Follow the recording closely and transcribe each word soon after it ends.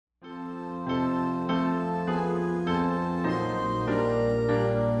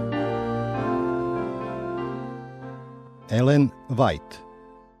Elen Vajt.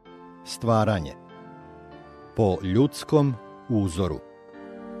 Stvaranje po ljudskom uzoru.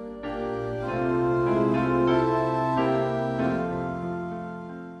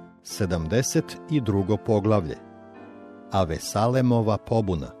 Sedamdeset i drugo poglavlje. Avesalomova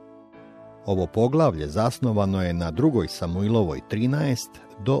pobuna. Ovo poglavlje zasnovano je na 2. Samuilovoj 13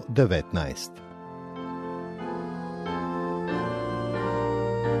 do 19.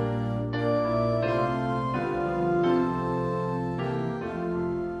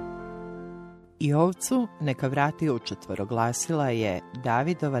 I ovcu neka vrati učetvoro, glasila je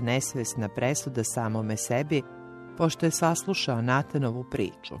Davidova nesvesna presuda samome sebi, pošto je saslušao Natanovu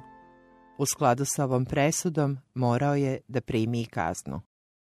priču. U skladu sa ovom presudom morao je da primi i kaznu.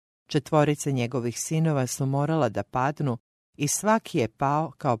 4 njegovih sinova su morala da padnu i svaki je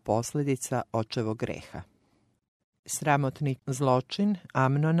pao kao posljedica očevog greha. Sramotni zločin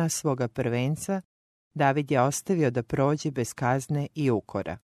Amnona, svoga prvenca, David je ostavio da prođe bez kazne i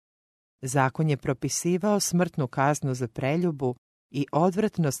ukora. Zakon je propisivao smrtnu kaznu za preljubu i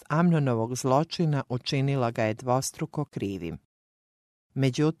odvratnost Amnonovog zločina učinila ga je dvostruko krivim.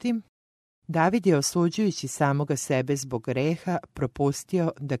 Međutim, David je, osuđujući samoga sebe zbog greha,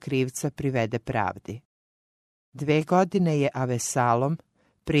 propustio da krivca privede pravdi. 2 godine je Avesalom,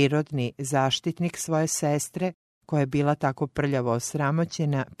 prirodni zaštitnik svoje sestre, koja je bila tako prljavo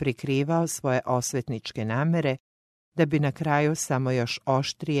osramoćena, prikrivao svoje osvetničke namere, da bi na kraju samo još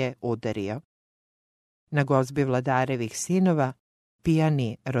oštrije udario. Na gozbi vladarevih sinova,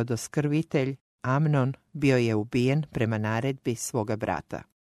 pijani rodoskrvitelj Amnon bio je ubijen prema naredbi svoga brata.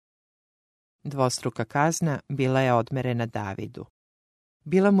 Dvostruka kazna bila je odmerena Davidu.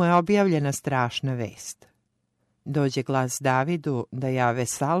 Bila mu je objavljena strašna vest. Dođe glas Davidu da je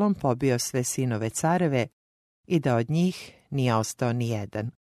Avesalom pobio sve sinove careve i da od njih nije ostao ni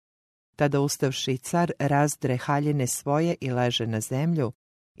jedan. Tada ustavši car razdre haljine svoje i leže na zemlju,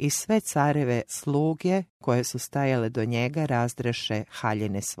 i sve careve sluge koje su stajale do njega razdreše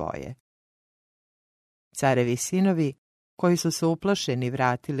haljine svoje. Carevi sinovi, koji su se uplašeni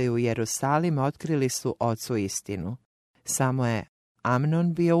vratili u Jerusalim, otkrili su ocu istinu. Samo je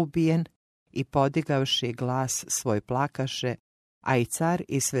Amnon bio ubijen i podigavši glas svoj plakaše, a i car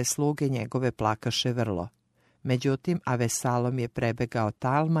i sve sluge njegove plakaše vrlo. Međutim, Avesalom je prebegao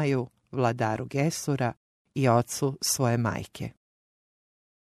Talmaju, vladaru Gesura, i ocu svoje majke.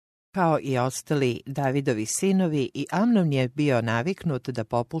 Kao i ostali Davidovi sinovi, i Amnon je bio naviknut da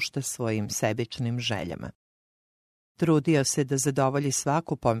popušta svojim sebičnim željama. Trudio se da zadovolji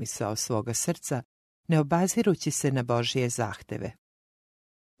svaku pomisao svoga srca, ne obazirući se na Božje zahteve.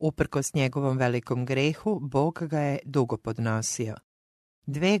 Uprkos njegovom velikom grehu, Bog ga je dugo podnosio.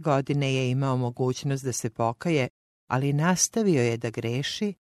 2 godine je imao mogućnost da se pokaje, ali nastavio je da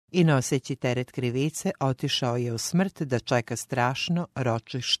greši i noseći teret krivice otišao je u smrt da čeka strašno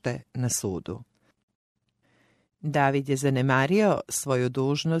ročište na sudu. David je zanemario svoju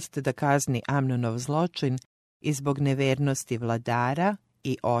dužnost da kazni Amnonov zločin i zbog nevernosti vladara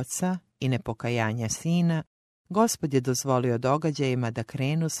i oca i nepokajanja sina, Gospod je dozvolio događajima da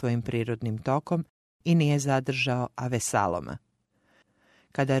krenu svojim prirodnim tokom i nije zadržao Avesaloma.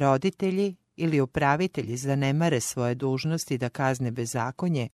 Kada roditelji ili upravitelji zanemare svoje dužnosti da kazne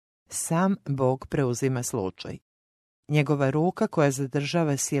bezakonje, sam Bog preuzima slučaj. Njegova ruka koja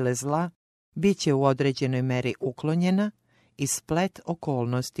zadržava sile zla bit će u određenoj meri uklonjena i splet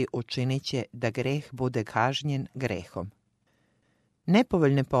okolnosti učinit će da greh bude kažnjen grehom.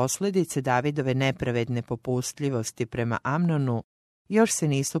 Nepovoljne posljedice Davidove nepravedne popustljivosti prema Amnonu još se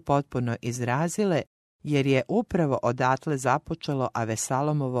nisu potpuno izrazile, jer je upravo odatle započelo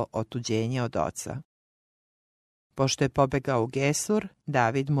Avesalomovo otuđenje od oca. Pošto je pobegao u Gesur,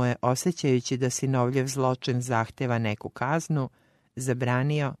 David mu je, osjećajući da sinovljev zločin zahteva neku kaznu,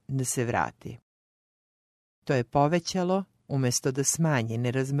 zabranio da se vrati. To je povećalo, umjesto da smanji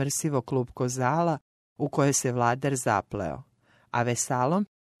nerazmrsivo klupko zala u koje se vladar zapleo. Avesalom,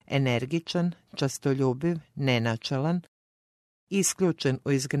 energičan, častoljubiv, nenačelan, isključen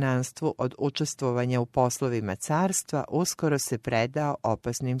u izgnanstvu od učestvovanja u poslovima carstva, uskoro se predao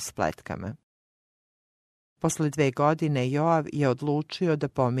opasnim spletkama. Posle 2 godine Joav je odlučio da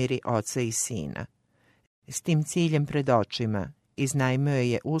pomiri oca i sina. S tim ciljem pred očima iznajmio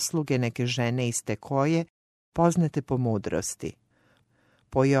je usluge neke žene iz Tekoje, poznate po mudrosti.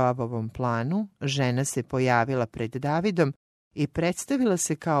 Po Joavovom planu, žena se pojavila pred Davidom i predstavila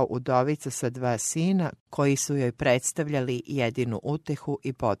se kao udovica sa 2 sina, koji su joj predstavljali jedinu utehu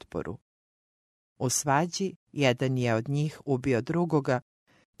i potporu. U svađi jedan je od njih ubio drugoga,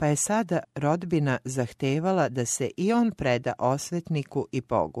 pa je sada rodbina zahtevala da se i on preda osvetniku i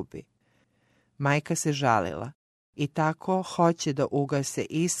pogubi. Majka se žalila, i tako hoće da ugase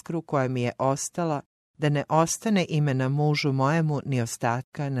iskru koja mi je ostala, da ne ostane imena mužu mojemu ni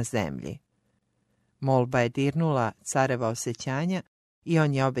ostatka na zemlji. Molba je dirnula careva osjećanja i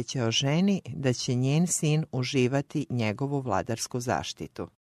on je obećao ženi da će njen sin uživati njegovu vladarsku zaštitu.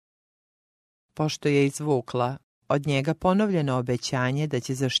 Pošto je izvukla od njega ponovljeno obećanje da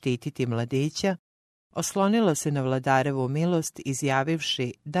će zaštititi mladića, oslonila se na vladarevu milost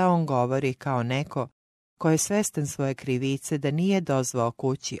izjavivši da on govori kao neko ko je svestan svoje krivice da nije dozvao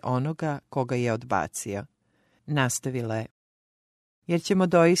kući onoga koga je odbacio. Nastavila je: jer ćemo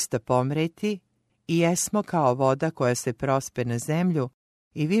doista pomreti i jesmo kao voda koja se prospe na zemlju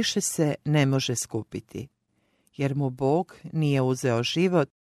i više se ne može skupiti, jer mu Bog nije uzeo život,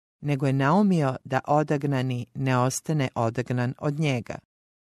 nego je naumio da odagnani ne ostane odagnan od njega.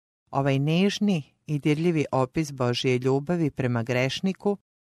 Ovaj nežni i dirljivi opis Božje ljubavi prema grešniku,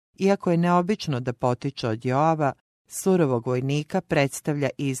 iako je neobično da potiče od Joava, surovog vojnika, predstavlja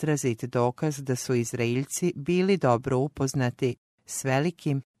izrazit dokaz da su Izraeljci bili dobro upoznati s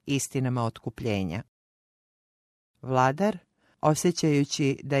velikim istinama otkupljenja. Vladar,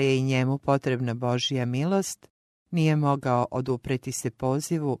 osjećajući da je i njemu potrebna Božja milost, nije mogao odupreti se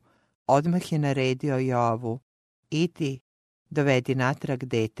pozivu, odmah je naredio Joavu: idi, dovedi natrag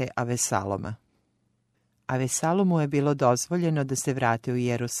dete Avesaloma. Avesalomu je bilo dozvoljeno da se vrati u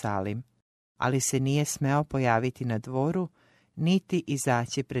Jerusalim, ali se nije smeo pojaviti na dvoru, niti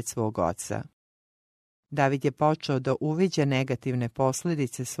izaći pred svog oca. David je počeo da uviđa negativne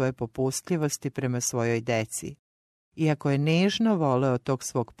posljedice svoje popustljivosti prema svojoj deci. Iako je nežno voleo tog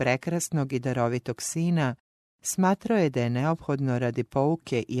svog prekrasnog i darovitog sina, smatrao je da je neophodno radi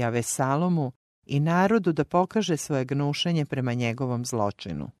pouke i Avesalomu i narodu da pokaže svoje gnušanje prema njegovom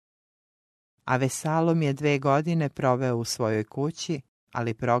zločinu. Avesalom je 2 godine proveo u svojoj kući,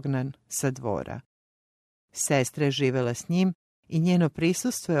 ali prognan sa dvora. Sestra je živela s njim i njeno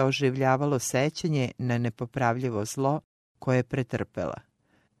prisustvo je oživljavalo sećanje na nepopravljivo zlo koje je pretrpela.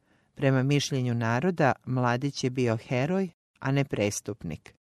 Prema mišljenju naroda, mladić je bio heroj, a ne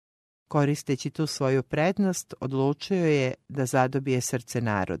prestupnik. Koristeći tu svoju prednost, odlučio je da zadobije srce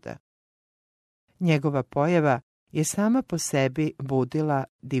naroda. Njegova pojava je sama po sebi budila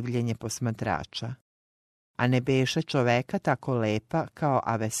divljenje posmatrača. A ne beše čoveka tako lepa kao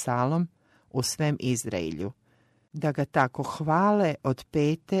Avesalom u svem Izraelju, da ga tako hvale od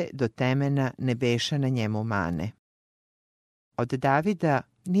pete do temena ne beše na njemu mane. Od Davida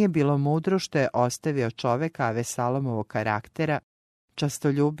nije bilo mudro što je ostavio čoveka Avesalomovog karaktera,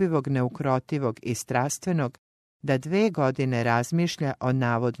 častoljubivog, neukrotivog i strastvenog, da 2 godine razmišlja o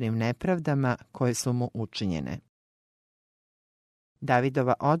navodnim nepravdama koje su mu učinjene.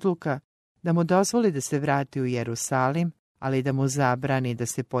 Davidova odluka da mu dozvoli da se vrati u Jerusalim, ali da mu zabrani da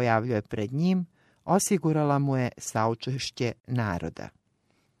se pojavljuje pred njim, osigurala mu je saučešće naroda.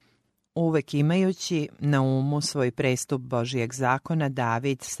 Uvek imajući na umu svoj prestup Božijeg zakona,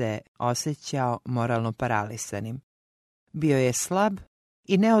 David se osjećao moralno paralisanim. Bio je slab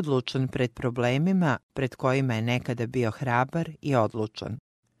i neodlučan pred problemima pred kojima je nekada bio hrabar i odlučan.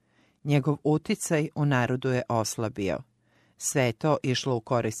 Njegov uticaj u narodu je oslabio. Sve je to išlo u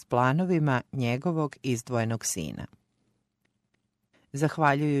korist planovima njegovog izdvojenog sina.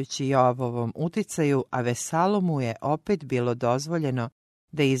 Zahvaljujući Joavovom uticaju, Avesalomu je opet bilo dozvoljeno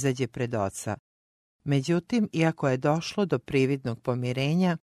da izađe pred oca. Međutim, iako je došlo do prividnog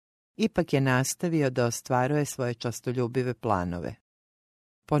pomirenja, ipak je nastavio da ostvaruje svoje častoljubive planove.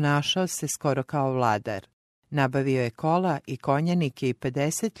 Ponašao se skoro kao vladar. Nabavio je kola i konjanike i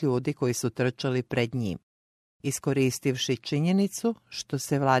 50 ljudi koji su trčali pred njim. Iskoristivši činjenicu što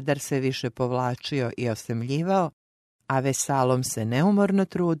se vladar sve više povlačio i osemljivao, Avesalom se neumorno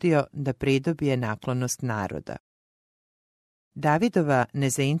trudio da pridobije naklonost naroda. Davidova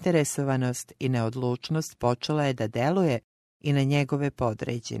nezainteresovanost i neodlučnost počela je da deluje i na njegove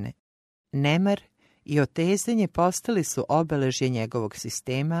podređene. Nemar i otezanje postali su obeležje njegovog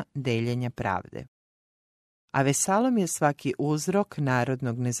sistema deljenja pravde. Avesalom je svaki uzrok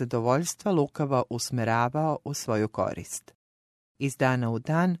narodnog nezadovoljstva lukavo usmeravao u svoju korist. Iz dana u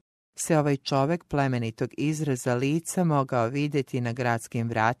dan se ovaj čovek plemenitog izraza lica mogao vidjeti na gradskim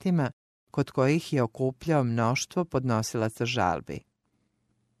vratima, kod kojih je okupljao mnoštvo podnosilaca žalbi.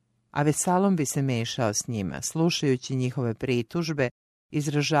 Avesalom bi se mešao s njima, slušajući njihove pritužbe,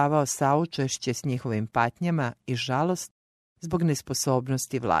 izražavao saučešće s njihovim patnjama i žalost zbog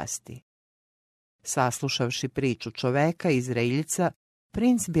nesposobnosti vlasti. Saslušavši priču čoveka, Izraeljca,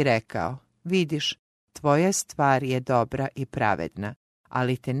 princ bi rekao: vidiš, tvoja stvar je dobra i pravedna,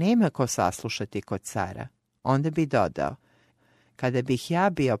 ali te nema ko saslušati kod cara. Onda bi dodao: kada bih ja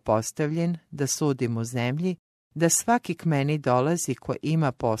bio postavljen da sudim u zemlji, da svaki k meni dolazi ko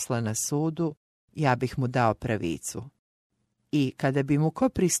ima posla na sudu, ja bih mu dao pravicu. I kada bi mu ko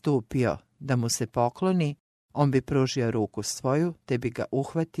pristupio da mu se pokloni, on bi pružio ruku svoju, te bi ga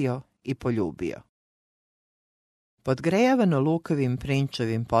uhvatio i poljubio. Podgrejavano lukavim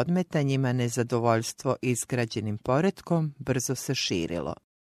prinčevim podmetanjima, nezadovoljstvo izgrađenim poretkom brzo se širilo.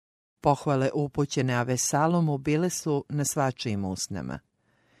 Pohvale upućene Avesalomu bile su na svačijim usnama.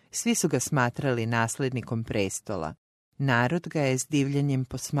 Svi su ga smatrali naslednikom prestola. Narod ga je s divljenjem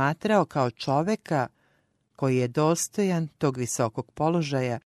posmatrao kao čoveka koji je dostojan tog visokog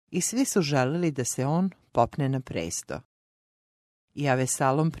položaja i svi su želeli da se on popne na presto. I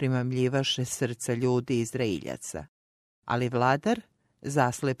Avesalom primamljivaše srca ljudi Izraeljaca. Ali vladar,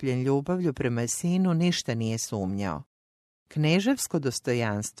 zaslepljen ljubavlju prema sinu, ništa nije sumnjao. Kneževsko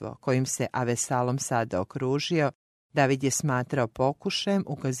dostojanstvo kojim se Avesalom sada okružio, David je smatrao pokušajem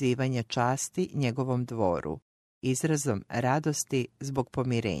ukazivanja časti njegovom dvoru, izrazom radosti zbog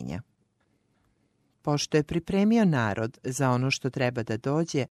pomirenja. Pošto je pripremio narod za ono što treba da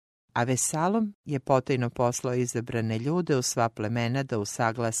dođe, Avesalom je potajno poslao izabrane ljude u sva plemena da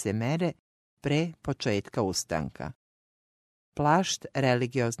usaglase mere pre početka ustanka. Plašt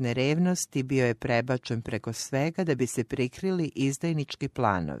religiozne revnosti bio je prebačen preko svega da bi se prikrili izdajnički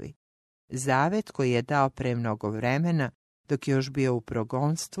planovi. Zavet koji je dao pre mnogo vremena, dok je još bio u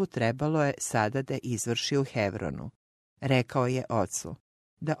progonstvu, trebalo je sada da izvrši u Hevronu. Rekao je ocu: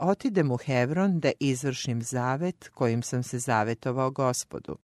 da otidem u Hevron da izvršim zavet kojim sam se zavetovao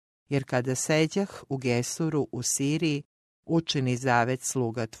Gospodu, jer kada seđah u Gesuru u Siriji, učini zavet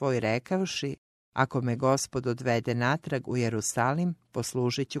sluga tvoj rekavši: ako me Gospod odvede natrag u Jerusalim,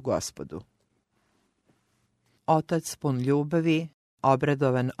 poslužit ću Gospodu. Otac pun ljubavi,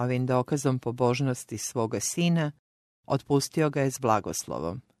 obradovan ovim dokazom pobožnosti svoga sina, otpustio ga je s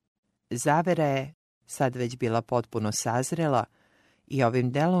blagoslovom. Zavera je sad već bila potpuno sazrela i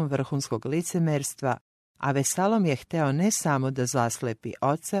ovim delom vrhunskog licemerstva Avesalom je hteo ne samo da zaslepi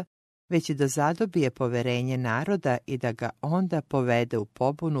oca, već i da zadobije poverenje naroda i da ga onda povede u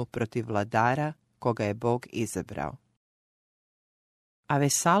pobunu protiv vladara koga je Bog izabrao.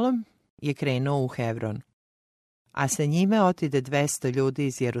 Avesalom je krenuo u Hevron, a sa njime otide 200 ljudi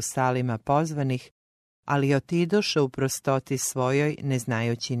iz Jerusalima pozvanih, ali otidoše u prostoti svojoj ne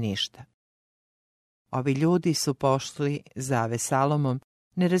znajući ništa. Ovi ljudi su pošli za Avesalomom,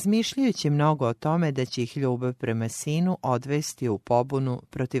 ne razmišljajući mnogo o tome da će ih ljubav prema sinu odvesti u pobunu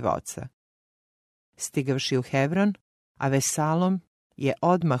protiv oca. Stigavši u Hevron, Avesalom je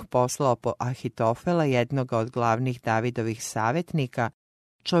odmah poslao po Ahitofela, jednoga od glavnih Davidovih savjetnika,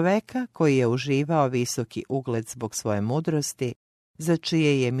 čoveka koji je uživao visoki ugled zbog svoje mudrosti, za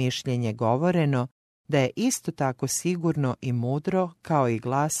čije je mišljenje govoreno da je isto tako sigurno i mudro kao i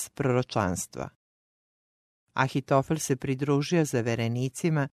glas proročanstva. Ahitofel se pridružio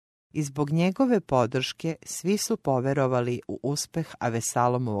zaverenicima i zbog njegove podrške svi su poverovali u uspeh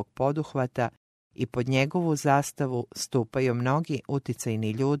Avesalomovog poduhvata i pod njegovu zastavu stupaju mnogi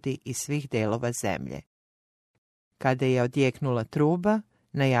uticajni ljudi iz svih delova zemlje. Kada je odjeknula truba,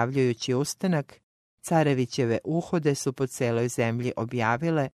 najavljujući ustanak, carevićeve uhode su po celoj zemlji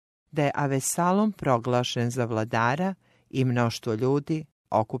objavile da je Avesalom proglašen za vladara i mnoštvo ljudi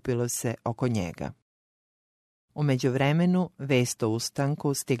okupilo se oko njega. U međuvremenu vest o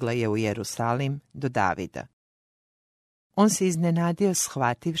ustanku stigla je u Jerusalim do Davida. On se iznenadio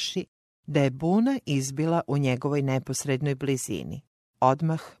shvativši da je buna izbila u njegovoj neposrednoj blizini,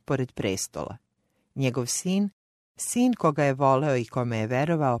 odmah pored prestola. Njegov sin koga je voleo i kome je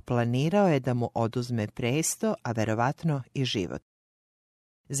verovao, planirao je da mu oduzme presto, a verovatno i život.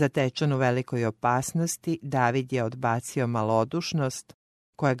 Zatečen u velikoj opasnosti, David je odbacio malodušnost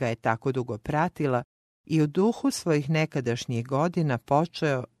koja ga je tako dugo pratila i u duhu svojih nekadašnjih godina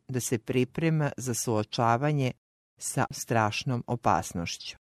počeo da se priprema za suočavanje sa strašnom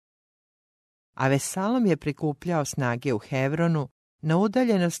opasnošću. Avesalom je prikupljao snage u Hevronu na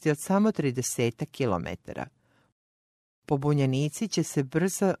udaljenosti od samo 30 kilometara. Pobunjenici će se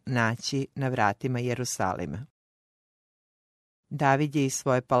brzo naći na vratima Jerusalima. David je iz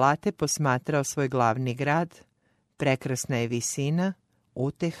svoje palate posmatrao svoj glavni grad, prekrasna je visina,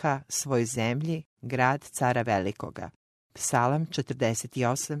 uteha svoj zemlji, grad cara velikoga. Psalam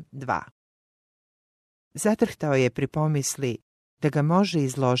 48:2. Zatrhtao je pri pomisli da ga može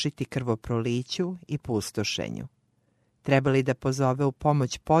izložiti krvoproliću i pustošenju. Trebali da pozove u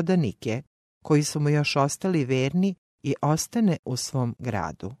pomoć podanike koji su mu još ostali verni i ostane u svom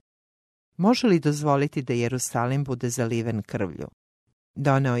gradu. Može li dozvoliti da Jerusalim bude zaliven krvlju?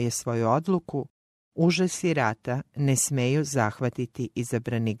 Doneo je svoju odluku, užasi rata ne smeju zahvatiti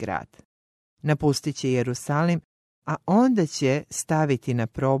izabrani grad. napustit će Jerusalim, a onda će staviti na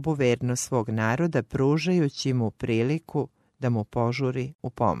probu vernost svog naroda, pružajući mu priliku da mu požuri u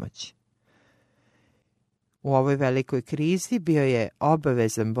pomoć. U ovoj velikoj krizi bio je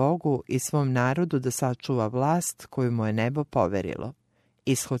obavezan Bogu i svom narodu da sačuva vlast koju mu je nebo poverilo.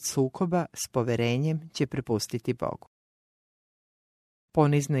 Ishod sukoba s poverenjem će prepustiti Bogu.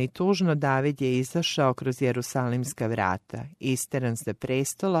 Ponizno i tužno David je izašao kroz Jerusalimska vrata, isteran sa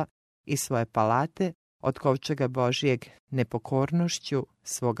prestola i svoje palate od kovčega Božijeg nepokornošću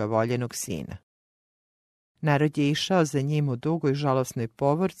svoga voljenog sina. Narod je išao za njim u dugoj žalosnoj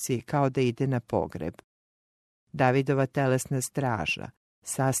povorci kao da ide na pogreb. Davidova telesna straža,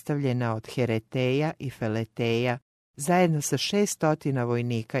 sastavljena od Hereteja i Feleteja, zajedno sa 600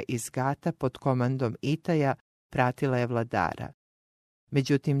 vojnika iz Gata pod komandom Itaja, pratila je vladara.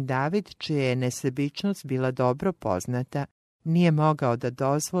 Međutim, David, čija je nesebičnost bila dobro poznata, nije mogao da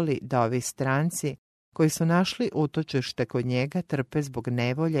dozvoli da ovi stranci, koji su našli utočište kod njega, trpe zbog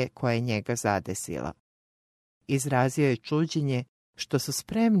nevolje koja je njega zadesila. Izrazio je čuđenje što su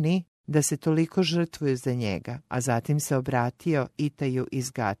spremni da se toliko žrtvuju za njega, a zatim se obratio Itaju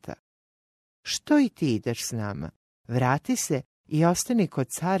iz Gata. Što i ti ideš s nama? Vrati se i ostani kod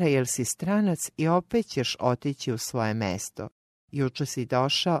cara, jer si stranac i opet ćeš otići u svoje mesto. Juče si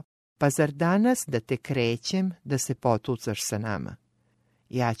došao, pa zar danas da te krećem da se potucaš sa nama?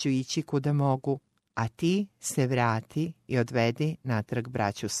 Ja ću ići kuda mogu, a ti se vrati i odvedi natrag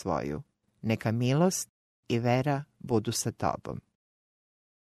braću svoju. Neka milost i vera budu sa tobom.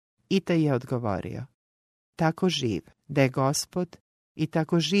 Itaj je odgovorio: tako živ da je Gospod i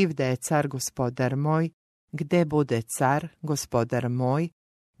tako živ da je car gospodar moj, gde bude car gospodar moj,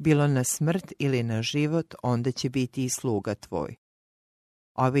 bilo na smrt ili na život, onda će biti i sluga tvoj.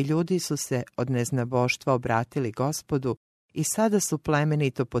 Ovi ljudi su se od neznaboštva obratili Gospodu i sada su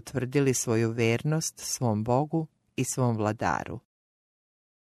plemenito potvrdili svoju vernost svom Bogu i svom vladaru.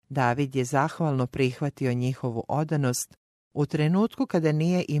 David je zahvalno prihvatio njihovu odanost u trenutku kada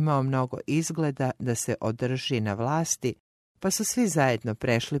nije imao mnogo izgleda da se održi na vlasti, pa su svi zajedno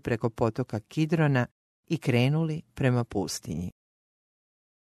prešli preko potoka Kidrona i krenuli prema pustinji.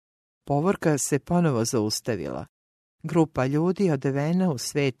 Povorka se ponovo zaustavila. Grupa ljudi odevena u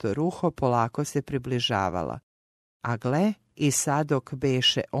sveto ruho polako se približavala. A gle, i Sadok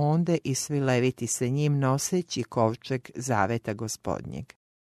beše onde i svi leviti sa njim noseći kovčeg zaveta gospodnjeg.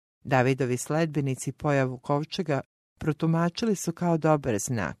 Davidovi sledbenici pojavu kovčega protumačili su kao dobar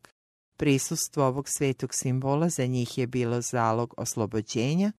znak. Prisustvo ovog svetog simbola za njih je bilo zalog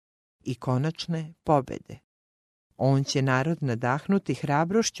oslobođenja i konačne pobede. On će narod nadahnuti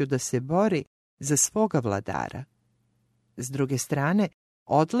hrabrošću da se bori za svoga vladara. S druge strane,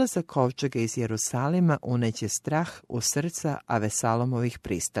 odlazak kovčega iz Jerusalima uneće strah u srca Avesalomovih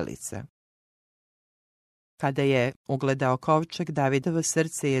pristalica. Kada je ugledao kovčeg, Davidovo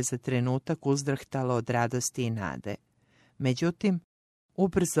srce je za trenutak uzdrahtalo od radosti i nade. Međutim,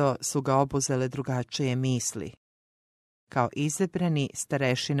 ubrzo su ga obuzele drugačije misli. Kao izabrani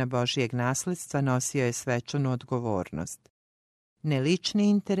starešina Božijeg nasledstva nosio je svečanu odgovornost. Ne lični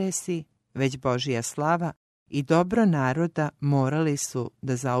interesi, već Božija slava i dobro naroda morali su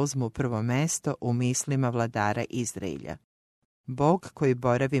da zauzmu prvo mesto u mislima vladara Izraelja. Bog koji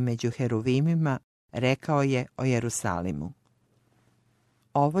boravi među heruvimima rekao je o Jerusalimu: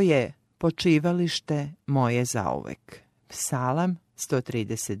 ovo je počivalište moje zauvek. Psalam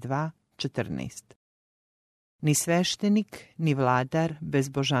 132:14. Ni sveštenik, ni vladar bez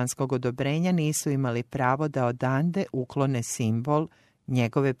božanskog odobrenja nisu imali pravo da odande uklone simbol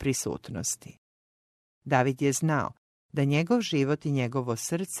njegove prisutnosti. David je znao da njegov život i njegovo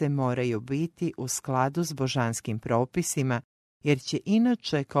srce moraju biti u skladu s božanskim propisima, jer će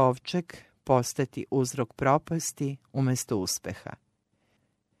inače kovčeg postati uzrok propasti umjesto uspeha.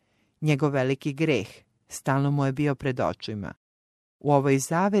 Njegov veliki greh stalno mu je bio pred očima. U ovoj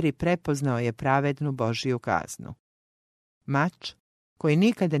zaveri prepoznao je pravednu Božiju kaznu. Mač, koji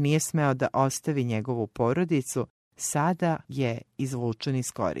nikada nije smeo da ostavi njegovu porodicu, sada je izvučen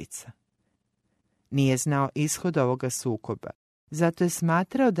iz korica. Nije znao ishod ovoga sukoba, zato je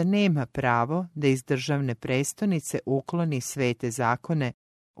smatrao da nema pravo da iz državne prestonice ukloni svete zakone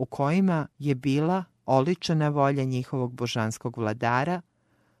u kojima je bila oličena volja njihovog božanskog vladara,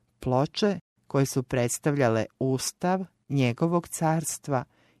 ploče koje su predstavljale ustav njegovog carstva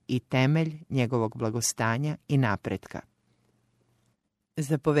i temelj njegovog blagostanja i napretka.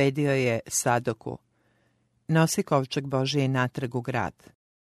 Zapovedio je Sadoku: nosi kovčeg Božije natrag u grad.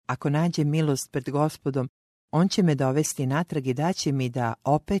 Ako nađe milost pred Gospodom, on će me dovesti natrag i daće mi da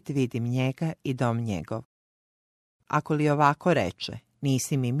opet vidim njega i dom njegov. Ako li ovako reče,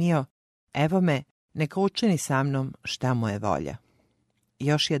 nisi mi mio, Evo me, neka učini sa mnom šta mu je volja.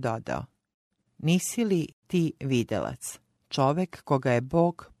 Još je dodao, nisi li ti videlac, čovek koga je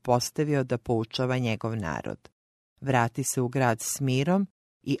Bog postavio da poučava njegov narod? Vrati se u grad s mirom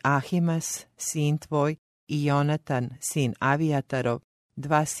i Ahimas, sin tvoj, i Jonatan, sin Avijatarov,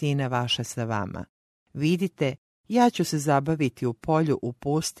 2 sina vaša sa vama. Vidite, ja ću se zabaviti u polju u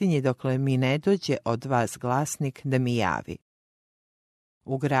pustinji dokle mi ne dođe od vas glasnik da mi javi.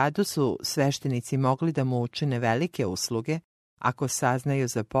 U gradu su sveštenici mogli da mu učine velike usluge ako saznaju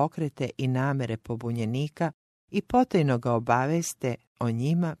za pokrete i namere pobunjenika i potajno ga obaveste o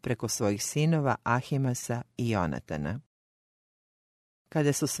njima preko svojih sinova Ahimasa i Jonatana.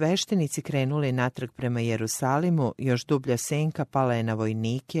 Kada su sveštenici krenuli natrag prema Jerusalimu, još dublja senka pala je na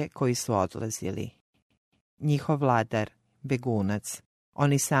vojnike koji su odlazili. Njihov vladar, begunac,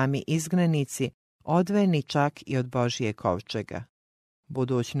 oni sami izgnanici, odvojeni čak i od Božije kovčega.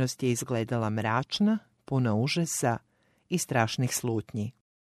 Budućnost je izgledala mračna, puna užasa i strašnih slutnji.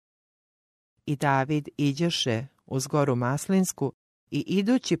 I David iđeše uz goru Maslinsku i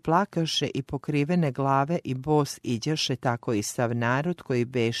idući plakaše i pokrivene glave i bos iđeše, tako i sav narod koji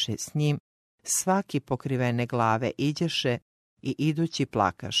beše s njim, svaki pokrivene glave iđeše i idući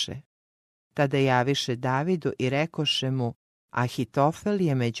plakaše. Tada javiše Davidu i rekoše mu, Ahitofel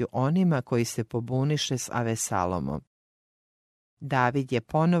je među onima koji se pobuniše s Avesalomom. David je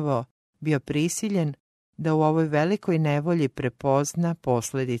ponovo bio prisiljen da u ovoj velikoj nevolji prepozna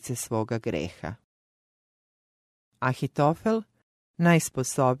posljedice svoga greha. Ahitofel,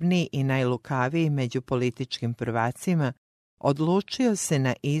 najsposobniji i najlukaviji među političkim prvacima, odlučio se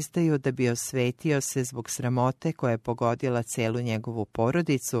na izdaju da bi osvetio se zbog sramote koja je pogodila celu njegovu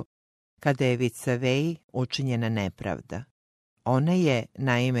porodicu, kada je Vicaveji učinjena nepravda. Ona je,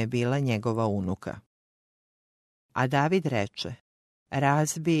 naime, bila njegova unuka. A David reče,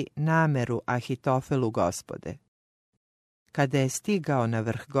 razbi nameru Ahitofelu, Gospode. Kada je stigao na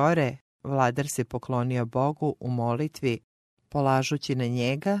vrh gore, vladar se poklonio Bogu u molitvi, polažući na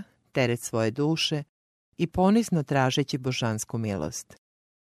njega teret svoje duše i ponizno tražeći božansku milost.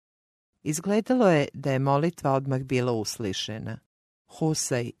 Izgledalo je da je molitva odmah bila uslišena.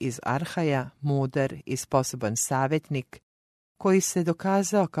 Husaj iz Arhaja, mudar i sposoban savjetnik, koji se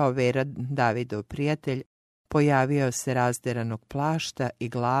dokazao kao veran Davidov prijatelj, pojavio se razderanog plašta i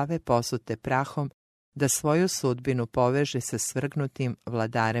glave posute prahom da svoju sudbinu poveže sa svrgnutim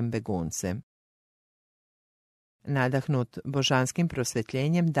vladarem beguncem. Nadahnut božanskim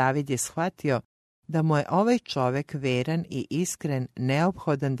prosvetljenjem, David je shvatio da mu je ovaj čovek veran i iskren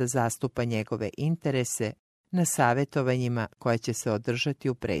neophodan da zastupa njegove interese na savjetovanjima koja će se održati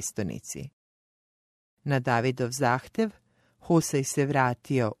u prestonici. Na Davidov zahtev, Husaj se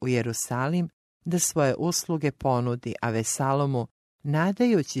vratio u Jerusalim da svoje usluge ponudi Avesalomu,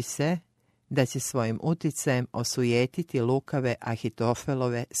 nadajući se da će svojim uticajem osujetiti lukave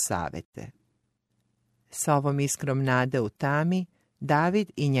Ahitofelove savete. Sa ovom iskrom nade u tami,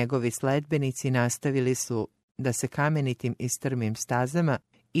 David i njegovi sledbenici nastavili su da se kamenitim i strmim stazama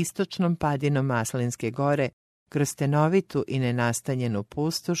istočnom padinom Maslinske gore kroz stenovitu i nenastanjenu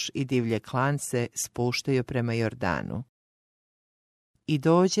pustoš i divlje klance spuštaju prema Jordanu. I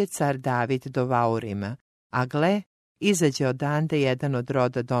dođe car David do Vaurima, a gle, izađe odande jedan od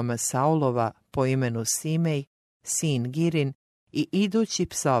roda doma Saulova po imenu Simej, sin Girin, i idući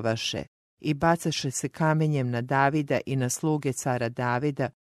psovaše i bacaše se kamenjem na Davida i na sluge cara Davida,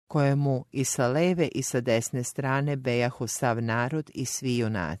 kojemu i sa leve i sa desne strane bejahu sav narod i svi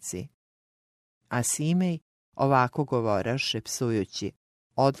junaci. A Simej ovako govoraše psujući,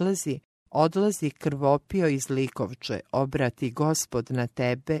 odlazi krvopio iz likovče, obrati Gospod na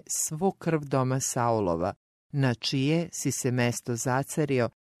tebe svu krv doma Saulova, na čije si se mesto zacario,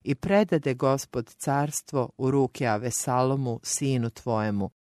 i predade Gospod carstvo u ruke Avesalomu, sinu tvojemu.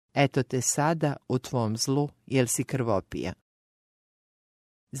 Eto te sada u tvom zlu, jel si krvopija.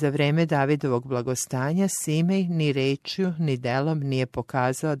 Za vreme Davidovog blagostanja Simej ni rečju ni delom nije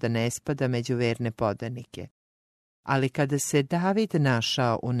pokazao da ne spada među verne podanike. Ali kada se David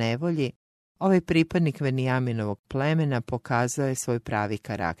našao u nevolji, ovaj pripadnik Venijaminovog plemena pokazao je svoj pravi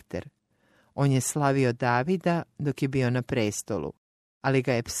karakter. On je slavio Davida dok je bio na prestolu, ali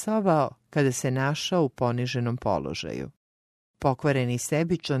ga je psovao kada se našao u poniženom položaju. Pokvareni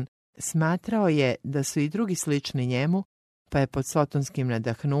sebičan, smatrao je da su i drugi slični njemu, pa je pod sotonskim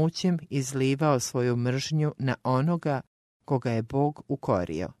nadahnućem izlivao svoju mržnju na onoga koga je Bog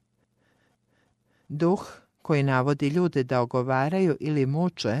ukorio. Duh koji navodi ljude da ogovaraju ili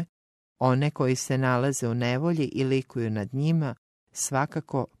muče one koji se nalaze u nevolji i likuju nad njima,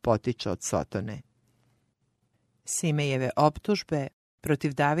 svakako potiče od Sotone. Simejeve optužbe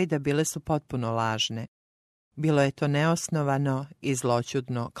protiv Davida bile su potpuno lažne. Bilo je to neosnovano i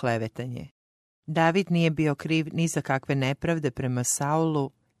zloćudno klevetanje. David nije bio kriv ni za kakve nepravde prema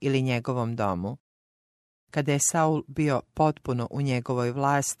Saulu ili njegovom domu. Kada je Saul bio potpuno u njegovoj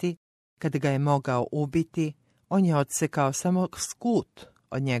vlasti, kada ga je mogao ubiti, on je odsekao samo skut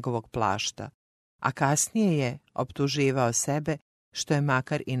od njegovog plašta, a kasnije je optuživao sebe što je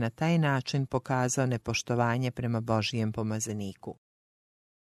makar i na taj način pokazao nepoštovanje prema Božijem pomazaniku.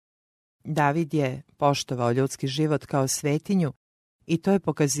 David je poštovao ljudski život kao svetinju i to je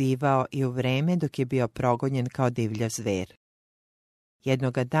pokazivao i u vreme dok je bio progonjen kao divlja zver.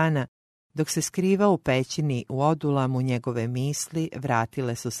 Jednoga dana, dok se skrivao u pećini u Odulamu, njegove misli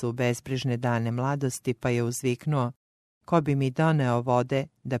vratile su se u bezbrižne dane mladosti, pa je uzviknuo: ko bi mi doneo vode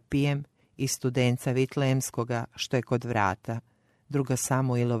da pijem iz studenca Vitlejemskoga što je kod vrata. 2.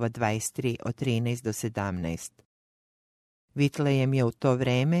 Samuilova 23 od 13 do 17. Vitlejem je u to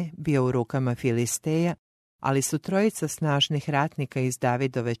vreme bio u rukama Filisteja, ali su trojica snažnih ratnika iz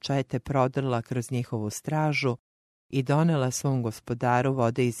Davidove čete prodrla kroz njihovu stražu i donela svom gospodaru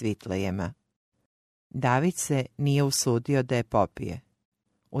vode iz Vitlejema. David se nije usudio da je popije.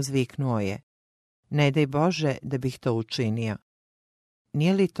 Uzviknuo je: ne daj Bože da bih to učinio.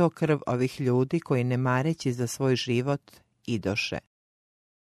 Nije li to krv ovih ljudi koji ne mareći za svoj život idoše?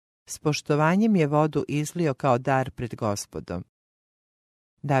 S poštovanjem je vodu izlio kao dar pred Gospodom.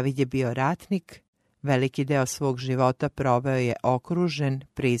 David je bio ratnik, veliki deo svog života proveo je okružen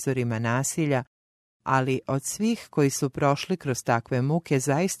prizorima nasilja, ali od svih koji su prošli kroz takve muke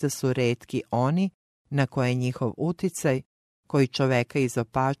zaista su retki oni na koje je njihov uticaj, koji čoveka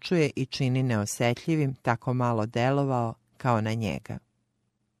izopačuje i čini neosjetljivim, tako malo delovao kao na njega.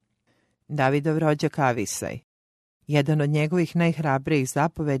 Davidov rođak Avisaj, jedan od njegovih najhrabrijih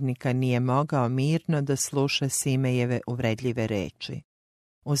zapovednika, nije mogao mirno da sluša Simejeve uvredljive reči.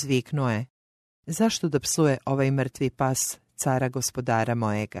 Uzviknuo je: zašto da psuje ovaj mrtvi pas cara gospodara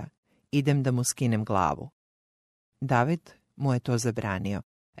mojega? Idem da mu skinem glavu. David mu je to zabranio.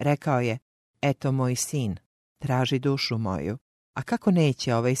 Rekao je: eto moj sin, traži dušu moju, a kako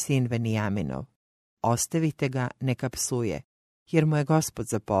neće ovaj sin Venijaminov? Ostavite ga neka psuje, jer mu je Gospod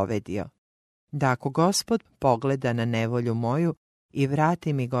zapovedio. Da ako Gospod pogleda na nevolju moju i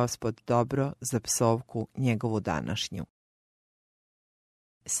vrati mi Gospod dobro za psovku njegovu današnju.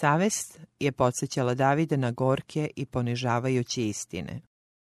 Savest je podsjećala Davida na gorke i ponižavajuće istine.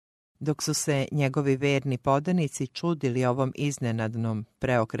 Dok su se njegovi verni podanici čudili ovom iznenadnom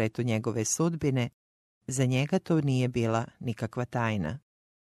preokretu njegove sudbine, za njega to nije bila nikakva tajna.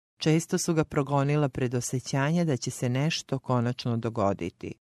 Često su ga progonila predosjećanja da će se nešto konačno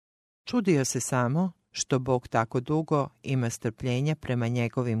dogoditi. Čudio se samo što Bog tako dugo ima strpljenja prema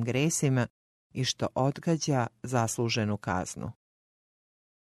njegovim gresima i što odgađa zasluženu kaznu.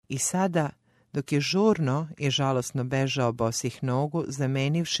 I sada, dok je žurno i žalosno bežao bosih nogu,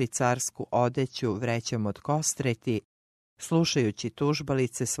 zamenivši carsku odeću vrećom od kostreti, slušajući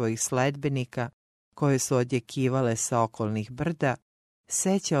tužbalice svojih sledbenika koje su odjekivale sa okolnih brda,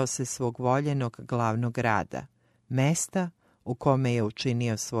 sećao se svog voljenog glavnog grada, mesta u kome je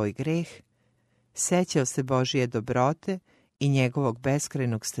učinio svoj greh, sećao se Božije dobrote i njegovog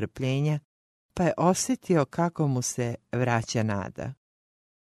beskrajnog strpljenja, pa je osjetio kako mu se vraća nada.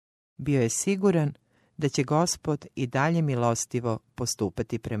 Bio je siguran da će Gospod i dalje milostivo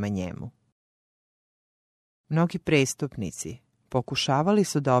postupati prema njemu. Mnogi prestupnici pokušavali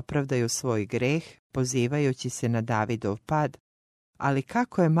su da opravdaju svoj greh, pozivajući se na Davidov pad, ali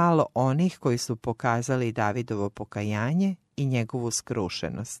kako je malo onih koji su pokazali Davidovo pokajanje i njegovu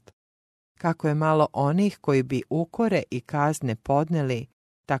skrušenost. Kako je malo onih koji bi ukore i kazne podneli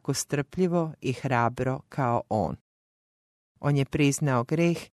tako strpljivo i hrabro kao on. On je priznao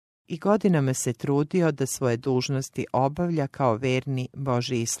greh i godinama se trudio da svoje dužnosti obavlja kao verni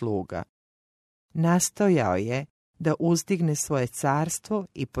Božji sluga. Nastojao je da uzdigne svoje carstvo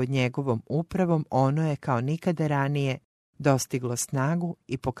i pod njegovom upravom ono je kao nikada ranije dostiglo snagu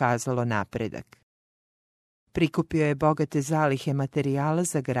i pokazalo napredak. Prikupio je bogate zalihe materijala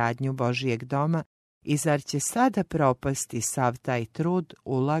za gradnju Božijeg doma i zar će sada propasti sav taj trud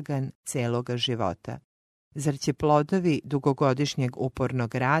ulagan celoga života? Zar će plodovi dugogodišnjeg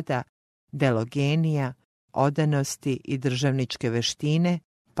upornog rada, delogenija, odanosti i državničke veštine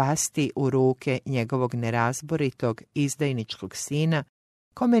pasti u ruke njegovog nerazboritog izdajničkog sina,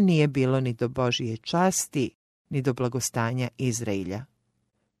 kome nije bilo ni do Božije časti, ni do blagostanja Izraelja?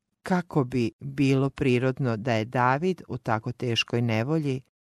 Kako bi bilo prirodno da je David u tako teškoj nevolji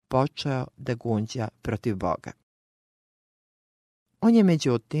počeo da gunđa protiv Boga? On je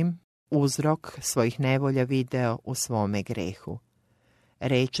međutim uzrok svojih nevolja video u svome grehu.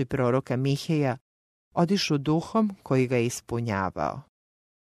 Reči proroka Miheja odišu duhom koji ga ispunjavao.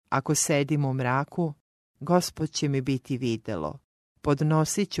 Ako sedim u mraku, Gospod će mi biti videlo.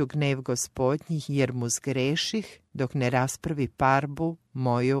 Podnosit ću gnev Gospodnjih jer mu zgreših, dok ne raspravi parbu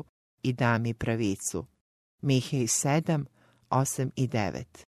moju i da mi pravicu. Mihej 7, 8 i 9.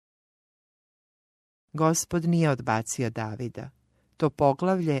 Gospod nije odbacio Davida. To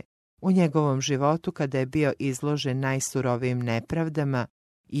poglavlje u njegovom životu kada je bio izložen najsurovijim nepravdama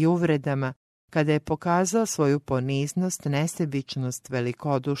i uvredama, kada je pokazao svoju poniznost, nesebičnost,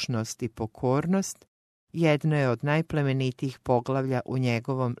 velikodušnost i pokornost, jedno je od najplemenitijih poglavlja u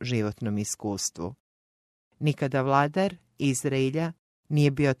njegovom životnom iskustvu. Nikada vladar Izraelja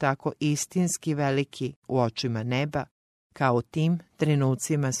nije bio tako istinski veliki u očima neba kao u tim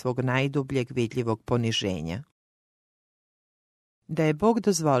trenucima svog najdubljeg vidljivog poniženja. Da je Bog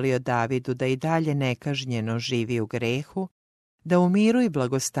dozvolio Davidu da i dalje nekažnjeno živi u grehu, da u miru i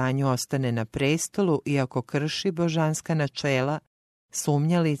blagostanju ostane na prestolu iako krši božanska načela,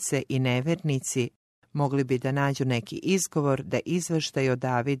 sumnjalice i nevernici mogli bi da nađu neki izgovor da izveštaj o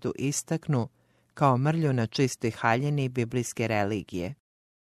Davidu istaknu kao mrlju na čistoj haljini biblijske religije.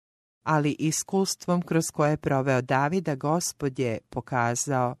 Ali iskustvom kroz koje je proveo Davida, Gospod je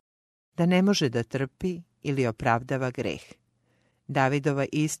pokazao da ne može da trpi ili opravdava greh. Davidova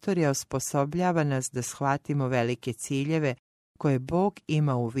istorija osposobljava nas da shvatimo velike ciljeve koje Bog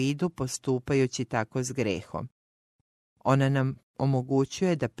ima u vidu postupajući tako s grehom. Ona nam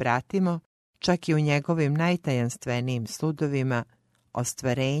omogućuje da pratimo, čak i u njegovim najtajanstvenijim sudovima,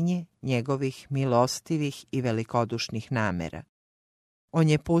 ostvarenje njegovih milostivih i velikodušnih namera. On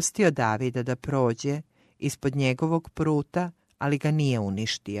je pustio Davida da prođe ispod njegovog pruta, ali ga nije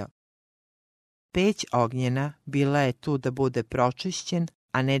uništio. Peć ognjena bila je tu da bude pročišćen,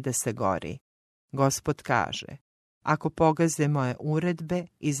 a ne da se gori. Gospod kaže, ako pogaze moje uredbe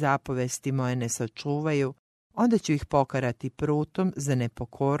i zapovesti moje ne sačuvaju, onda ću ih pokarati prutom za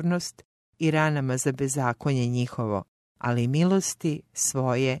nepokornost i ranama za bezakonje njihovo, ali milosti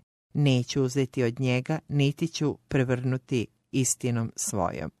svoje neću uzeti od njega, niti ću prevrnuti istinom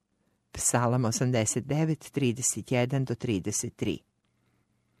svojom. Psalam 89, 31-33.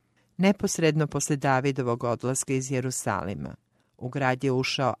 Neposredno posle Davidovog odlaska iz Jerusalima, u grad je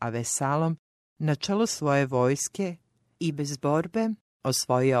ušao Avesalom na čelo svoje vojske i bez borbe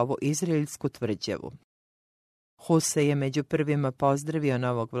osvojio ovu izraelsku tvrđavu. Husej je među prvima pozdravio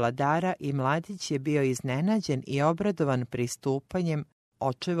novog vladara i mladić je bio iznenađen i obradovan pristupanjem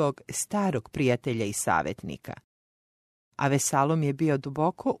očevog starog prijatelja i savjetnika. Avesalom je bio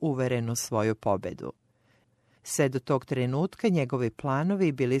duboko uveren u svoju pobedu. Sve do tog trenutka njegovi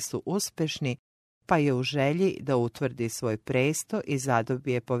planovi bili su uspešni, pa je u želji da utvrdi svoj presto i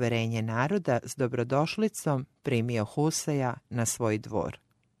zadobije poverenje naroda s dobrodošlicom primio Huseja na svoj dvor.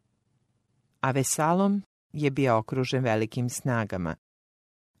 Avesalom je bio okružen velikim snagama,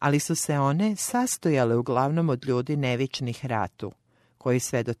 ali su se one sastojale uglavnom od ljudi nevičnih ratu, koji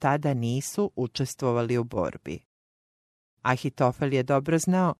sve do tada nisu učestvovali u borbi. Ahitofel je dobro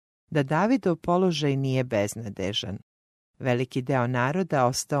znao da Davidov položaj nije beznadežan. Veliki deo naroda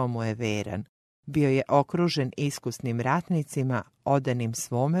ostao mu je veran. Bio je okružen iskusnim ratnicima, odanim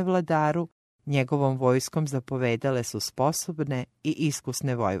svome vladaru, njegovom vojskom zapovedale su sposobne i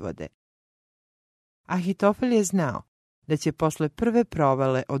iskusne vojvode. Ahitofel je znao da će posle prve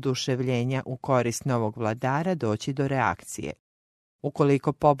provale oduševljenja u korist novog vladara doći do reakcije.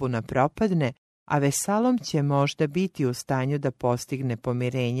 Ukoliko pobuna propadne, Avesalom će možda biti u stanju da postigne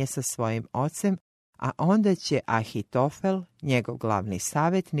pomirenje sa svojim ocem, a onda će Ahitofel, njegov glavni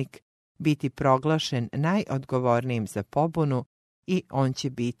savjetnik, biti proglašen najodgovornijim za pobunu i on će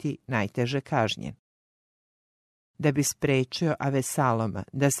biti najteže kažnjen. Da bi sprečio Avesaloma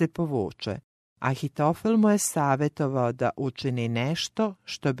da se povuče, Ahitofel mu je savjetovao da učini nešto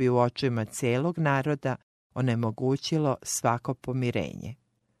što bi u očima cijelog naroda onemogućilo svako pomirenje.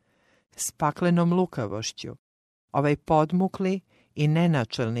 S paklenom lukavošću, ovaj podmukli i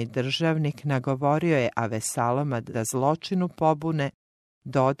nenačelni državnik nagovorio je Avesaloma da zločinu pobune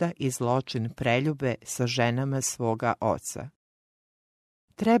doda i zločin preljube sa ženama svoga oca.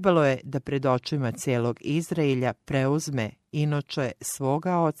 Trebalo je da pred očima cijelog Izraelja preuzme inoče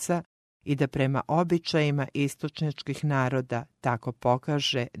svoga oca i da prema običajima istočnjačkih naroda tako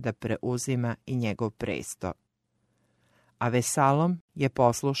pokaže da preuzima i njegov presto. Avesalom je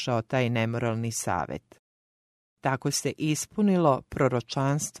poslušao taj nemoralni savjet. Tako se ispunilo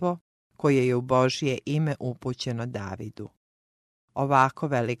proročanstvo koje je u Božje ime upućeno Davidu. Ovako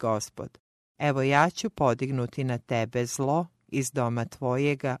veli Gospod, evo ja ću podignuti na tebe zlo iz doma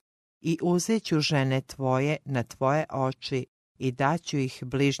tvojega i uzet ću žene tvoje na tvoje oči i daću ih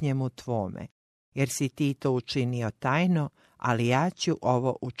bližnjemu tvome, jer si ti to učinio tajno, ali ja ću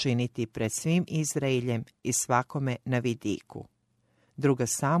ovo učiniti pred svim Izraeljem i svakome na vidiku. 2.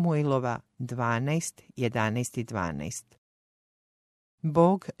 Samuilova 12, 11 i 12.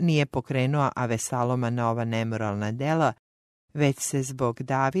 Bog nije pokrenuo Avesaloma na ova nemoralna dela, već se zbog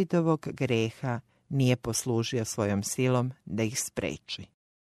Davidovog greha nije poslužio svojom silom da ih spreči.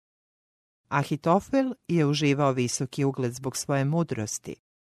 Ahitofel je uživao visoki ugled zbog svoje mudrosti,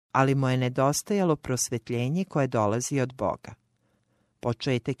 ali mu je nedostajalo prosvetljenje koje dolazi od Boga.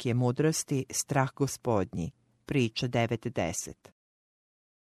 Početak je mudrosti strah gospodnji, priča 9.10.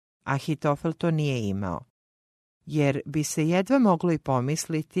 Ahitofel to nije imao, jer bi se jedva moglo i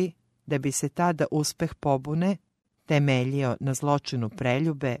pomisliti da bi se tada uspeh pobune temeljio na zločinu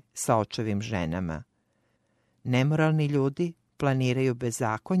preljube sa očevim ženama. Nemoralni ljudi planiraju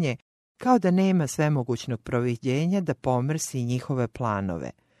bezakonje kao da nema svemogućnog proviđenja da pomrsi njihove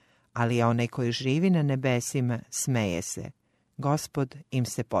planove, ali onaj koji živi na nebesima smeje se. Gospod im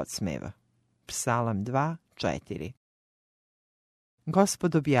se podsmeva. Psalam 2.4.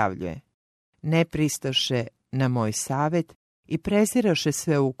 Gospod objavljuje: ne pristaše na moj savet i preziraše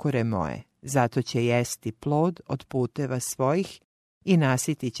sve ukore moje, zato će jesti plod od puteva svojih i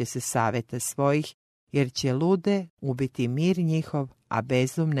nasitit će se saveta svojih, jer će lude ubiti mir njihov, a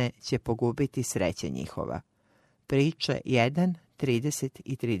bezumne će pogubiti sreća njihova. Priče 1, 30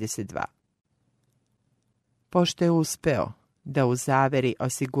 i 32. Pošto je uspeo da u zaveri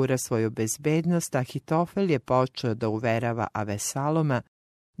osigura svoju bezbednost, Ahitofel je počeo da uverava Avesaloma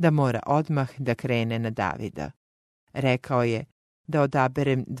da mora odmah da krene na Davida. Rekao je da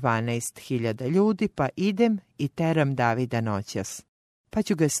odaberem 12.000 ljudi, pa idem i teram Davida noćas, pa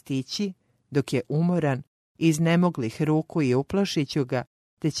ću ga stići dok je umoran, iznemoglih ruku i uplašit ću ga,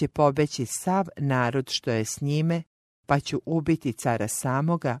 te će pobeći sav narod što je s njime, pa ću ubiti cara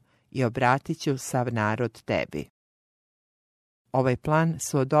samoga i obratit ću sav narod tebi. Ovaj plan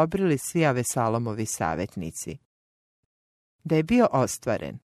su odobrili svi Avesalomovi savjetnici. Da je bio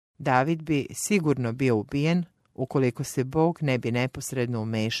ostvaren, David bi sigurno bio ubijen ukoliko se Bog ne bi neposredno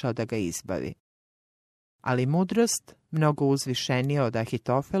umešao da ga izbavi. Ali mudrost, mnogo uzvišenija od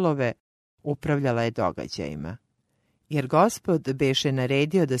Ahitofelove, upravljala je događajima. Jer Gospod beše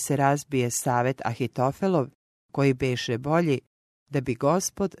naredio da se razbije savet Ahitofelov, koji beše bolji, da bi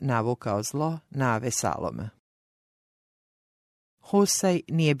Gospod navukao zlo na Avesaloma. Husaj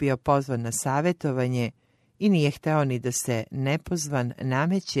nije bio pozvan na savjetovanje i nije hteo ni da se nepozvan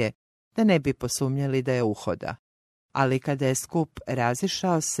nameće, da ne bi posumnjali da je uhoda. Ali kada je skup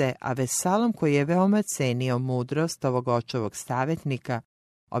razišao se, Avesalom, koji je veoma cenio mudrost ovog očevog savjetnika,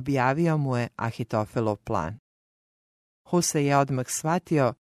 objavio mu je Ahitofelov plan. Husaj je odmah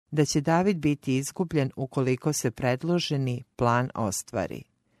shvatio da će David biti izgubljen ukoliko se predloženi plan ostvari.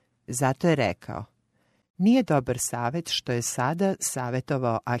 Zato je rekao: nije dobar savjet što je sada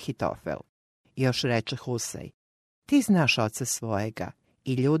savjetovao Ahitofel. Još reče Husaj: ti znaš oca svojega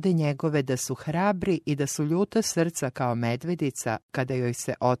i ljude njegove da su hrabri i da su ljuta srca kao medvedica kada joj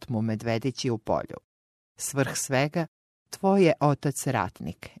se otmu medvedići u polju. Svrh svega, tvoj je otac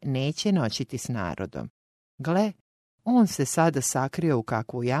ratnik, neće noćiti s narodom. Gle, on se sada sakrio u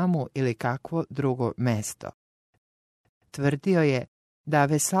kakvu jamu ili kakvo drugo mesto. Tvrdio je da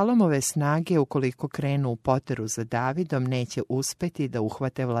Avesalomove snage, ukoliko krenu u poteru za Davidom, neće uspeti da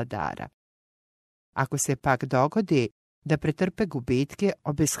uhvate vladara. Ako se pak dogodi da pretrpe gubitke,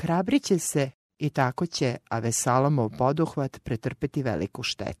 obeshrabrit će se i tako će Avesalomov poduhvat pretrpeti veliku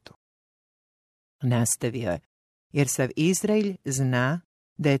štetu. Nastavio je: jer sav Izrael zna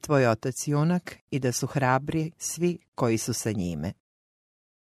da je tvoj otac junak i da su hrabri svi koji su sa njime.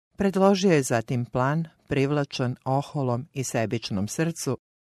 Predložio je zatim plan, privlačan oholom i sebičnom srcu,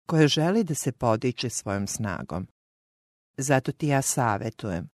 koje želi da se podiče svojom snagom. Zato ti ja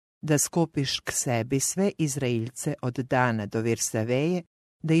savjetujem da skupiš k sebi sve Izraeljce od Dana do Virsaveje,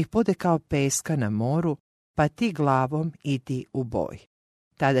 da ih bude kao peska na moru, pa ti glavom idi u boj.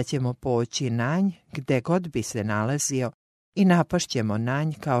 Tada ćemo poći na nj gde god bi se nalazio i napašćemo na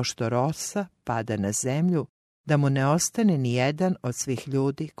nj kao što rosa pada na zemlju, da mu ne ostane ni jedan od svih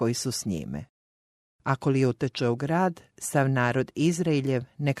ljudi koji su s njime. Ako li uteče u grad, sav narod Izraeljev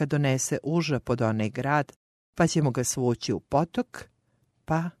neka donese uža pod onaj grad, pa ćemo ga svući u potok,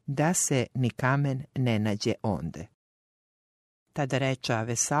 pa da se ni kamen ne nađe onde. Tada reče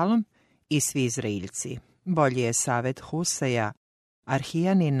Avesalom i svi Izraeljci: bolji je savjet Husaja,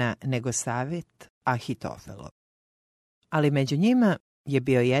 Arhijanina, nego savjet Ahitofelov. Ali među njima je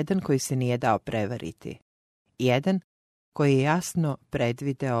bio jedan koji se nije dao prevariti. Jedan koji je jasno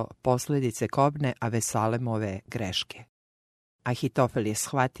predvideo posljedice kobne Avesalemove greške. Ahitofel je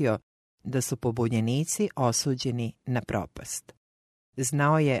shvatio da su pobunjenici osuđeni na propast.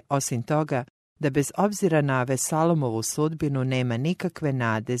 Znao je, osim toga, da bez obzira na Avesalomovu sudbinu nema nikakve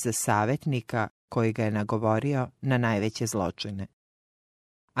nade za savjetnika koji ga je nagovorio na najveće zločine.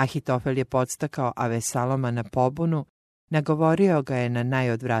 Ahitofel je podstakao Avesaloma na pobunu, nagovorio ga je na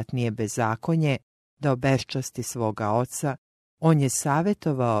najodvratnije bezakonje, da obeščasti svoga oca. On je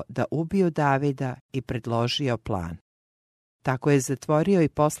savjetovao da ubiju Davida i predložio plan. Tako je zatvorio i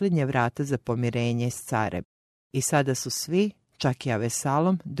posljednje vrata za pomirenje s carem. I sada su svi, čak i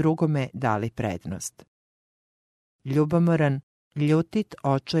Avesalom, drugome dali prednost. Ljubomoran, ljutit,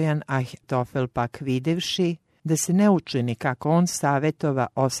 očajan Ahitofel pak videvši da se ne učini kako on savjetova,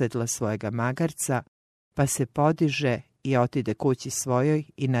 osedla svojega magarca, pa se podiže i otide kući svojoj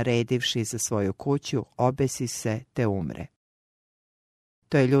i naredivši za svoju kuću, obesi se te umre.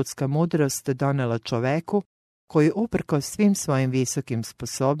 To je ljudska mudrost donela čoveku koji uprkos svim svojim visokim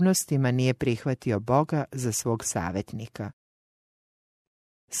sposobnostima nije prihvatio Boga za svog savjetnika.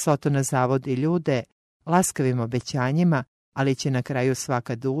 Sotona zavodi ljude laskavim obećanjima, ali će na kraju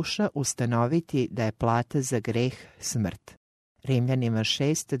svaka duša ustanoviti da je plata za greh smrt. Rimljanima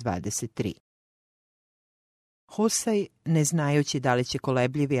 6:23. Husaj, ne znajući da li će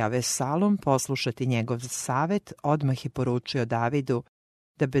kolebljivi Avesalom poslušati njegov savjet, odmah je poručio Davidu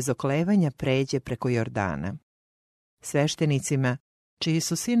da bez oklevanja pređe preko Jordana. Sveštenicima, čiji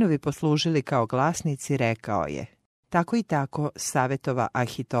su sinovi poslužili kao glasnici, rekao je: tako i tako savjetova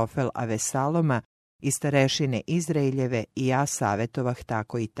Ahitofel Avesaloma i starešine Izraeljeve i ja savjetovah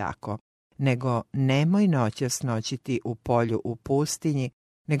tako i tako, nego nemoj noćas noćiti u polju u pustinji,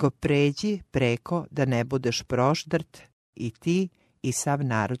 nego pređi preko da ne budeš proždrt i ti i sav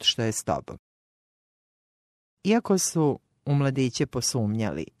narod što je s tobom. Iako su u mladiće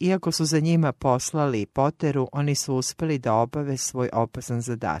posumnjali, iako su za njima poslali poteru, oni su uspjeli da obave svoj opasan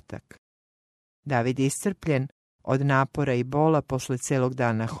zadatak. David, iscrpljen od napora i bola posle celog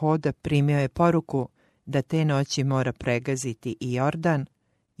dana hoda, primio je poruku da te noći mora pregaziti i Jordan,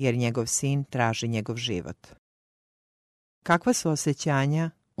 jer njegov sin traži njegov život. Kakva su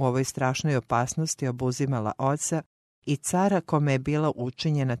osjećanja u ovoj strašnoj opasnosti obuzimala oca i cara kome je bila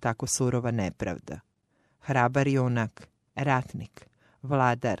učinjena tako surova nepravda? Hrabar junak, ratnik,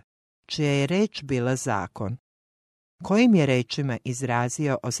 vladar, čija je reč bila zakon. Kojim je rečima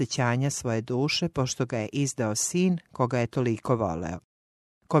izrazio osjećanja svoje duše, pošto ga je izdao sin koga je toliko voleo,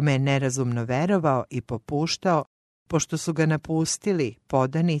 kome je nerazumno verovao i popuštao, pošto su ga napustili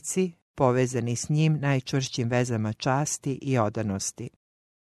podanici, povezani s njim najčvršćim vezama časti i odanosti.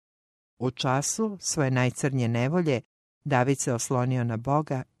 U času svoje najcrnje nevolje, David se oslonio na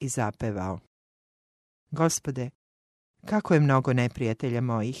Boga i zapevao: Gospode, kako je mnogo neprijatelja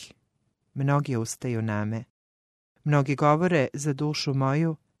mojih, mnogi ustaju na me. Mnogi govore za dušu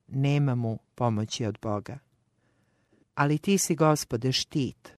moju, nema mu pomoći od Boga. Ali ti si, Gospode,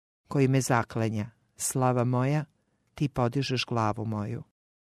 štit koji me zaklanja, slava moja, ti podižeš glavu moju.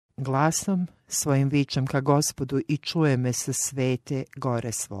 Glasom svojim vičem ka Gospodu i čuje me sa svete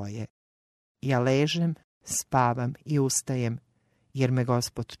gore svoje. Ja ležem, spavam i ustajem, jer me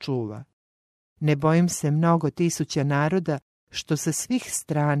Gospod čuva. Ne bojim se mnogo tisuća naroda, što sa svih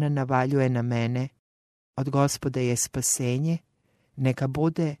strana navaljuje na mene. Od Gospoda je spasenje, neka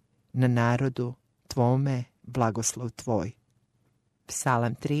bude na narodu tvome blagoslov tvoj.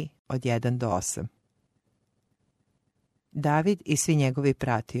 Psalam 3, od 1 do 8. David i svi njegovi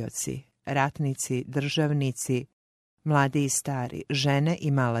pratioci, ratnici, državnici, mladi i stari, žene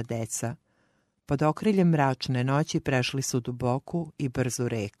i mala deca, pod okriljem mračne noći prešli su duboku i brzu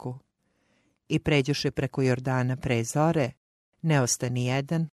reku. I pređoše preko Jordana pre zore, ne ostani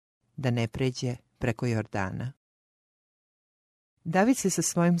jedan da ne pređe preko Jordana. David se sa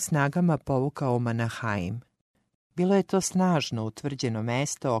svojim snagama povukao u Manahaim. Bilo je to snažno utvrđeno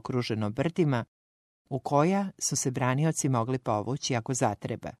mesto okruženo brdima, u koja su se branioci mogli povući ako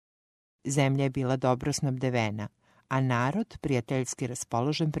zatreba. Zemlja je bila dobro snabdevena, a narod prijateljski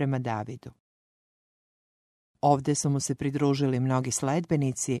raspoložen prema Davidu. Ovde su mu se pridružili mnogi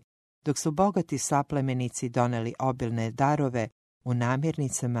sledbenici, dok su bogati saplemenici doneli obilne darove u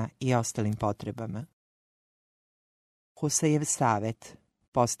namirnicama i ostalim potrebama. Husajev savet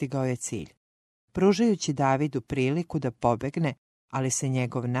postigao je cilj, pružajući Davidu priliku da pobegne, ali se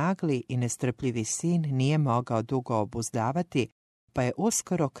njegov nagli i nestrpljivi sin nije mogao dugo obuzdavati, pa je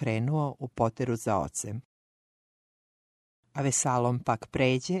uskoro krenuo u poteru za ocem. Avesalom pak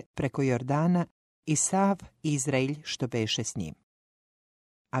pređe preko Jordana i sav Izraelj što beše s njim.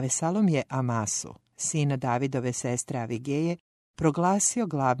 Avesalom je Amasu, sina Davidove sestre Avigeje, proglasio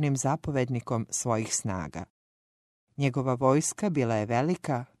glavnim zapovednikom svojih snaga. Njegova vojska bila je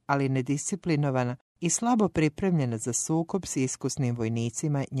velika, ali nedisciplinovana i slabo pripremljena za sukob s iskusnim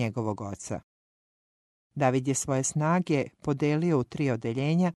vojnicima njegovog oca. David je svoje snage podelio u 3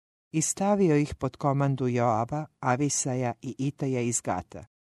 odeljenja i stavio ih pod komandu Joaba, Avisaja i Itaja iz Gata.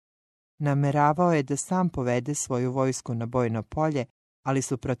 Nameravao je da sam povede svoju vojsku na bojno polje, ali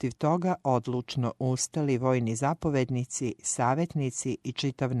su protiv toga odlučno ustali vojni zapovednici, savjetnici i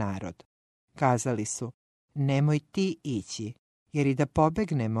čitav narod. Kazali su: nemoj ti ići, jer i da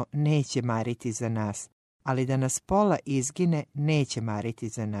pobegnemo neće mariti za nas, ali da nas pola izgine neće mariti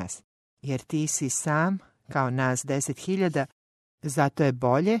za nas, jer ti si sam, kao nas 10.000, zato je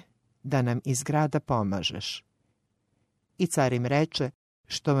bolje da nam iz grada pomažeš. I car im reče: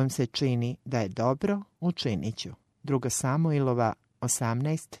 što vam se čini da je dobro, učinit ću. 2. Samuilova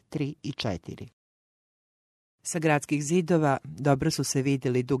 18, 3 i 4. Sa gradskih zidova dobro su se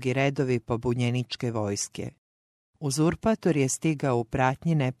vidjeli dugi redovi pobunjeničke vojske. Uzurpator je stigao u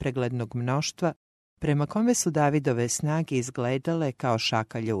pratnji nepreglednog mnoštva, prema kome su Davidove snage izgledale kao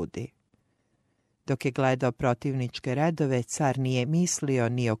šaka ljudi. Dok je gledao protivničke redove, car nije mislio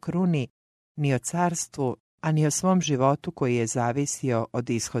ni o kruni, ni o carstvu, a ni o svom životu koji je zavisio od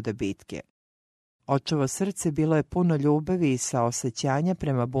ishoda bitke. Očevo srce bilo je puno ljubavi i saosećanja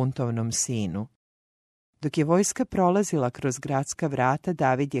prema buntovnom sinu. Dok je vojska prolazila kroz gradska vrata,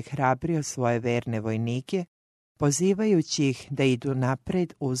 David je hrabrio svoje verne vojnike, pozivajući ih da idu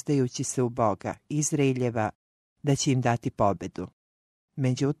napred, uzdajući se u Boga, Izraeljeva, da će im dati pobedu.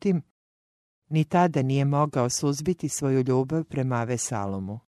 Međutim, ni tada nije mogao suzbiti svoju ljubav prema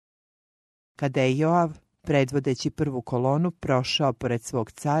Avesalomu. Kada je Joav, predvodeći prvu kolonu, prošao pored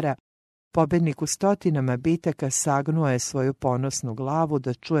svog cara, pobednik u stotinama bitaka sagnuo je svoju ponosnu glavu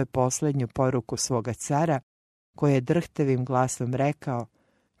da čuje posljednju poruku svoga cara, koji je drhtavim glasom rekao: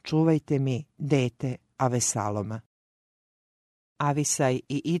 čuvajte mi dete Avesaloma. Avisaj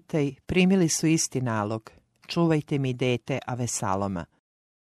i Itaj primili su isti nalog: čuvajte mi dete Avesaloma.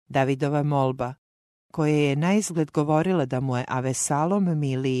 Davidova molba, koja je naizgled govorila da mu je Avesalom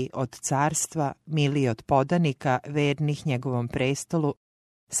miliji od carstva, miliji od podanika, vernih njegovom prestolu,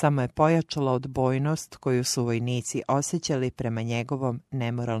 samo je pojačala odbojnost koju su vojnici osjećali prema njegovom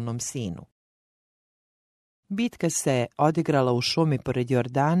nemoralnom sinu. Bitka se odigrala u šumi pored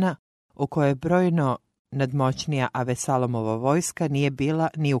Jordana, u kojoj brojno nadmoćnija Avesalomova vojska nije bila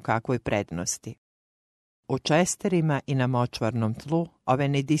ni u kakvoj prednosti. U česterima i na močvarnom tlu ove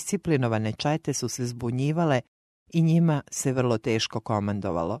nedisciplinovane čete su se zbunjivale i njima se vrlo teško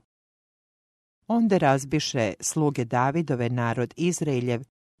komandovalo. Onda razbiše sluge Davidove narod Izraeljev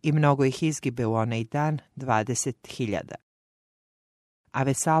i mnogo ih izgibe u onaj dan, 20.000.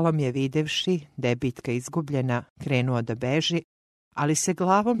 Avesalom je, videvši da je bitka izgubljena, krenuo da beži, ali se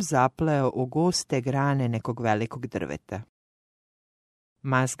glavom zapleo u guste grane nekog velikog drveta.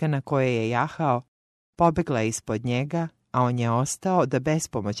 Mazga na koje je jahao pobegla je ispod njega, a on je ostao da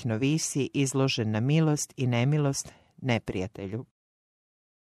bespomoćno visi, izložen na milost i nemilost neprijatelju.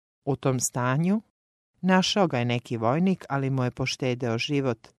 U tom stanju našao ga je neki vojnik, ali mu je poštedeo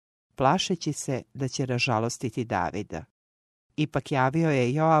život, plašeći se da će ražalostiti Davida. Ipak javio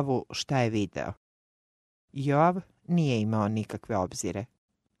je Joavu šta je video. Joav nije imao nikakve obzire.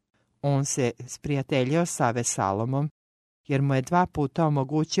 On se sprijateljio sa Avesalomom, jer mu je 2 puta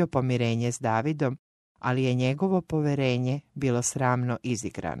omogućio pomirenje s Davidom, ali je njegovo poverenje bilo sramno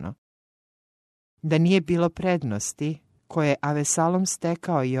izigrano. Da nije bilo prednosti koje je Avesalom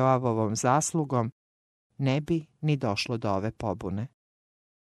stekao Joavovom zaslugom, ne bi ni došlo do ove pobune.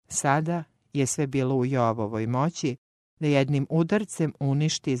 Sada je sve bilo u Joavovoj moći da jednim udarcem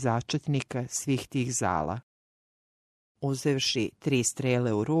uništi začetnika svih tih zala. Uzevši 3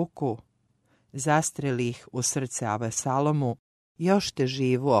 strele u ruku, zastreli ih u srce Avesalomu, još te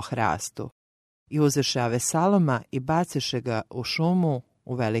živu o hrastu, i uzeše Avesaloma i baceše ga u šumu,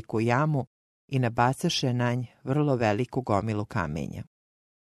 u veliku jamu, i nabacaše na nj vrlo veliku gomilu kamenja.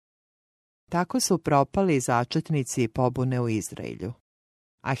 Tako su propali začetnici pobune u Izraelju.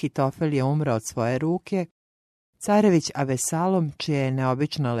 Ahitofel je umro od svoje ruke, carević Avesalom, čija je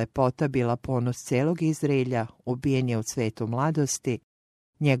neobična lepota bila ponos celog Izraelja, ubijen je u cvetu mladosti,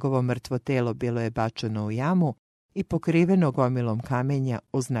 njegovo mrtvo telo bilo je bačeno u jamu i pokriveno gomilom kamenja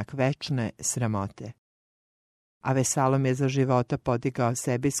u znak večne sramote. Avesalom je za života podigao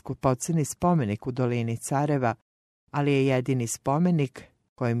sebi skupoceni spomenik u dolini Careva, ali je jedini spomenik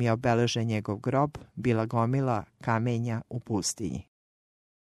kojim je obeležen njegov grob bila gomila kamenja u pustinji.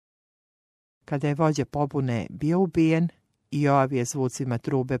 Kada je vođa pobune bio ubijen, Joav je zvucima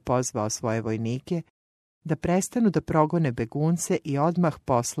trube pozvao svoje vojnike da prestanu da progone begunce i odmah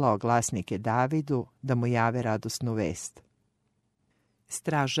poslao glasnike Davidu da mu jave radosnu vest.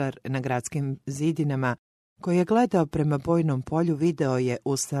 Stražar na gradskim zidinama, koji je gledao prema bojnom polju, video je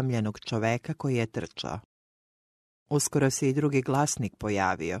usamljenog čoveka koji je trčao. Uskoro se i drugi glasnik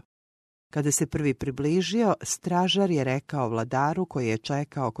pojavio. Kada se prvi približio, stražar je rekao vladaru koji je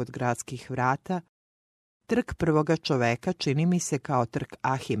čekao kod gradskih vrata: trk prvoga čoveka čini mi se kao trk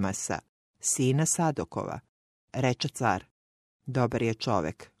Ahimasa, sina Sadokova. Reče car: dobar je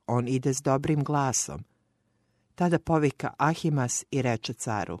čovek, on ide s dobrim glasom. Tada povika Ahimas i reče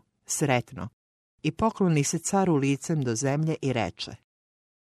caru: sretno, i pokloni se caru licem do zemlje i reče: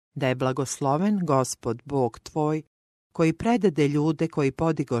 da je blagosloven Gospod Bog tvoj, koji predade ljude koji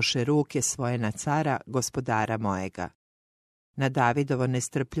podigoše ruke svoje na cara, gospodara mojega. Na Davidovo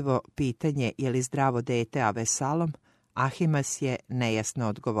nestrpljivo pitanje je li zdravo dete Avesalom, Ahimas je nejasno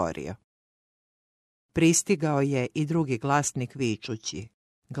odgovorio. Pristigao je i drugi glasnik vičući: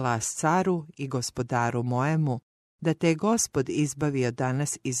 glas caru i gospodaru mojemu, da te je Gospod izbavio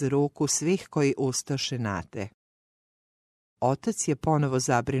danas iz ruku svih koji ustaše na te. Otac je ponovo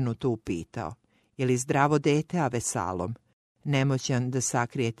zabrinuto upitao: je li zdravo dete Avesalom? Nemoćan da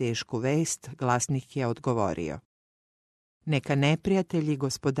sakrije tešku vest, glasnik je odgovorio: neka neprijatelji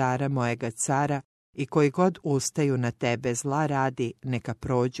gospodara mojega cara i koji god ustaju na tebe zla radi, neka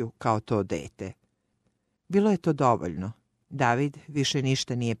prođu kao to dete. Bilo je to dovoljno. David više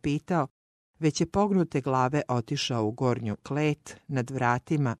ništa nije pitao, već je pognute glave otišao u gornju klet nad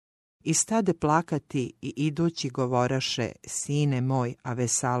vratima i stade plakati i idući govoraše: sine moj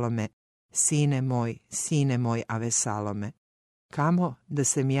Avesalome, sine moj Avesalome, kamo da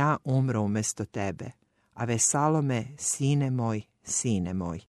sam ja umro umjesto tebe, Avesalome, sine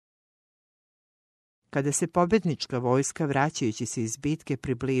moj. Kada se pobednička vojska, vraćajući se iz bitke,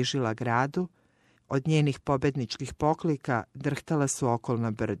 približila gradu, od njenih pobedničkih poklika drhtala su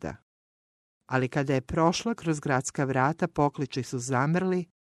okolna brda. Ali kada je prošla kroz gradska vrata, pokliči su zamrli,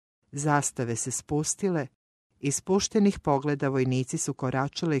 zastave se spustile, iz spuštenih pogleda vojnici su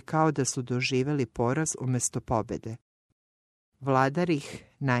koračali kao da su doživjeli poraz umjesto pobede. Vladar ih,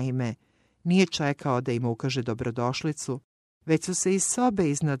 naime, nije čekao da im ukaže dobrodošlicu, već su se iz sobe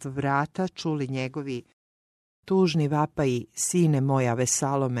iznad vrata čuli njegovi tužni vapaji: sine moj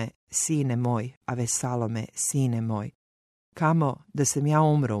Avesalome, sine moj, kamo da sam ja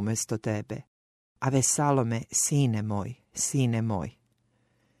umro umjesto tebe, Avesalome, sine moj.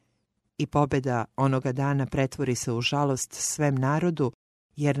 I pobjeda onoga dana pretvori se u žalost svem narodu,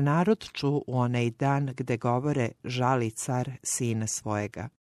 jer narod ču u onaj dan gde govore: žali car sina svojega.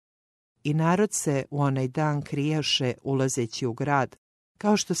 I narod se u onaj dan krijaše ulazeći u grad,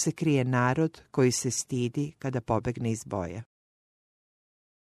 kao što se krije narod koji se stidi kada pobegne iz boja.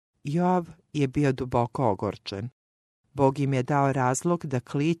 Joab je bio duboko ogorčen. Bog im je dao razlog da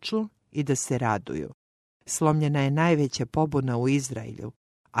kliču i da se raduju. Slomljena je najveća pobuna u Izraelju,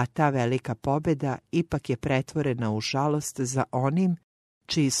 a ta velika pobjeda ipak je pretvorena u žalost za onim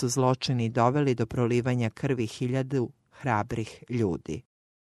čiji su zločini doveli do prolivanja krvi 1000 hrabrih ljudi.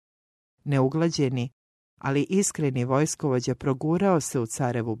 Neuglađeni, ali iskreni vojskovođa progurao se u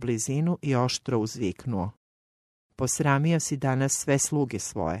carevu blizinu i oštro uzviknuo: posramio si danas sve sluge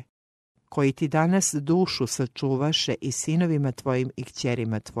svoje, koji ti danas dušu sačuvaše, i sinovima tvojim i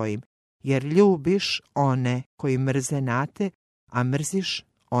kćerima tvojim, jer ljubiš one koji mrze na te, a mrziš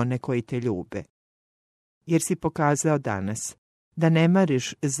one koji te ljube. Jer si pokazao danas da ne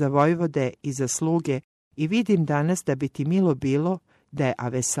mariš za vojvode i za sluge, i vidim danas da bi ti milo bilo da je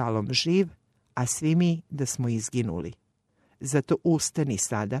Avesalom živ, a svi mi da smo izginuli. Zato ustani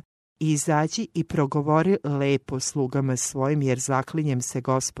sada i izađi i progovori lepo slugama svojim, jer zaklinjem se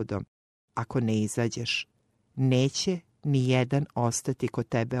Gospodom, ako ne izađeš, neće ni jedan ostati kod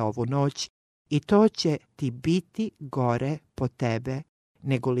tebe ovu noć, i to će ti biti gore po tebe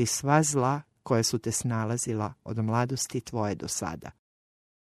nego li sva zla koja su te snalazila od mladosti tvoje do sada.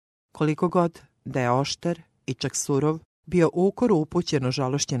 Koliko god da je oštar i čak surov bio ukor upućeno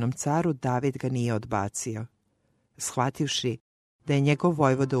žalošćenom caru, David ga nije odbacio. Shvativši da je njegov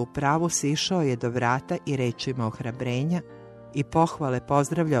vojvoda u pravu, sišao je do vrata i rečima ohrabrenja i pohvale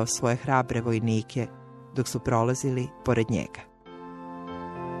pozdravljao svoje hrabre vojnike dok su prolazili pored njega.